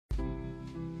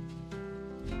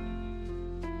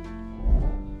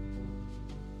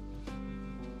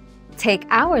Take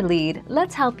our lead,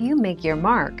 let's help you make your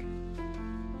mark.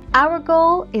 Our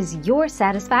goal is your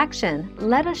satisfaction.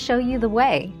 Let us show you the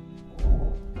way.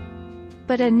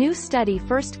 But a new study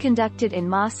first conducted in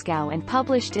Moscow and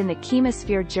published in the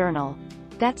Chemosphere journal,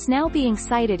 that's now being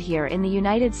cited here in the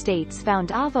United States, found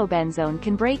avobenzone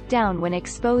can break down when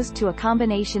exposed to a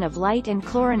combination of light and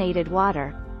chlorinated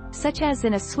water, such as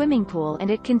in a swimming pool,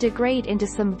 and it can degrade into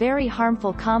some very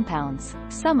harmful compounds,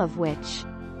 some of which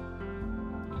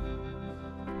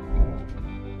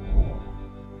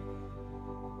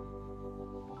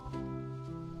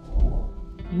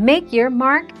make your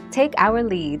mark, take our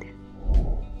lead.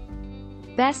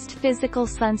 Best physical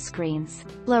sunscreens.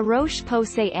 La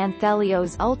Roche-Posay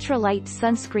Anthelios Ultralight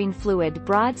Sunscreen Fluid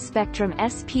Broad Spectrum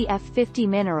SPF 50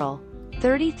 Mineral,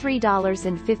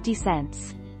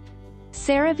 $33.50.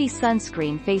 CeraVe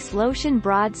Sunscreen Face Lotion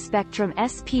Broad Spectrum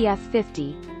SPF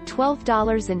 50,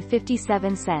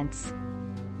 $12.57.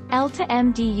 Elta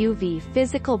MDUV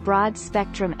Physical Broad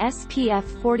Spectrum SPF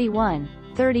 41,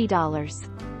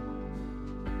 $30.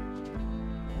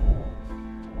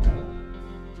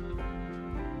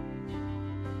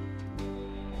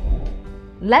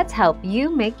 Let's help you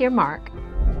make your mark.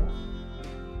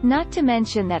 Not to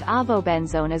mention that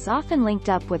avobenzone is often linked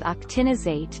up with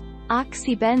octinoxate,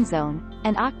 oxybenzone,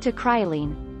 and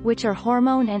octocrylene, which are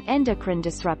hormone and endocrine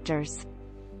disruptors.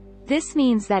 This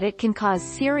means that it can cause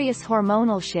serious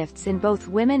hormonal shifts in both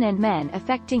women and men,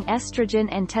 affecting estrogen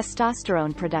and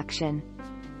testosterone production.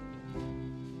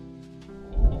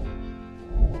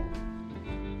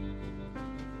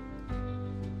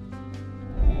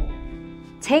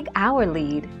 Take our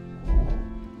lead.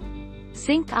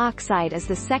 Zinc oxide is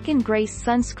the second Grace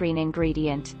sunscreen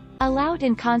ingredient, allowed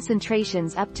in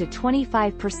concentrations up to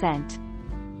 25%.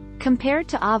 Compared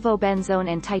to avobenzone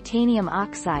and titanium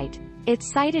oxide,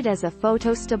 it's cited as a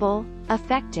photostable,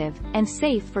 effective, and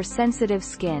safe for sensitive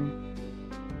skin.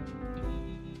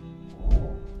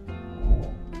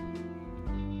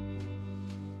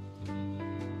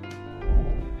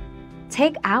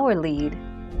 Take our lead.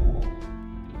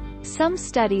 Some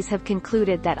studies have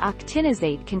concluded that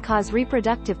octinoxate can cause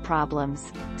reproductive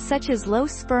problems, such as low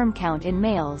sperm count in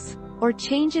males, or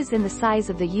changes in the size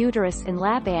of the uterus in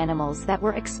lab animals that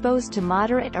were exposed to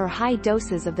moderate or high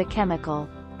doses of the chemical.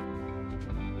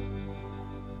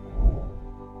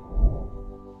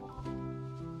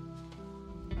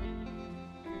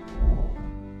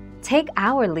 Take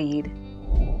our lead.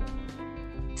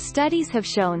 Studies have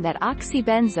shown that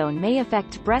oxybenzone may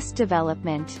affect breast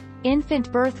development,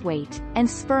 infant birth weight, and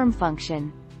sperm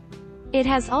function. It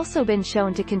has also been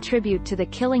shown to contribute to the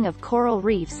killing of coral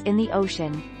reefs in the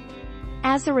ocean.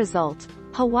 As a result,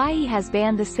 Hawaii has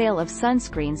banned the sale of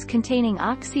sunscreens containing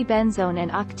oxybenzone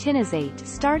and octinoxate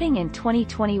starting in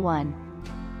 2021.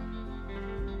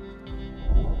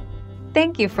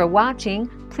 Thank you for watching.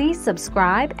 Please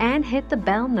subscribe and hit the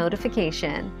bell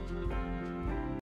notification.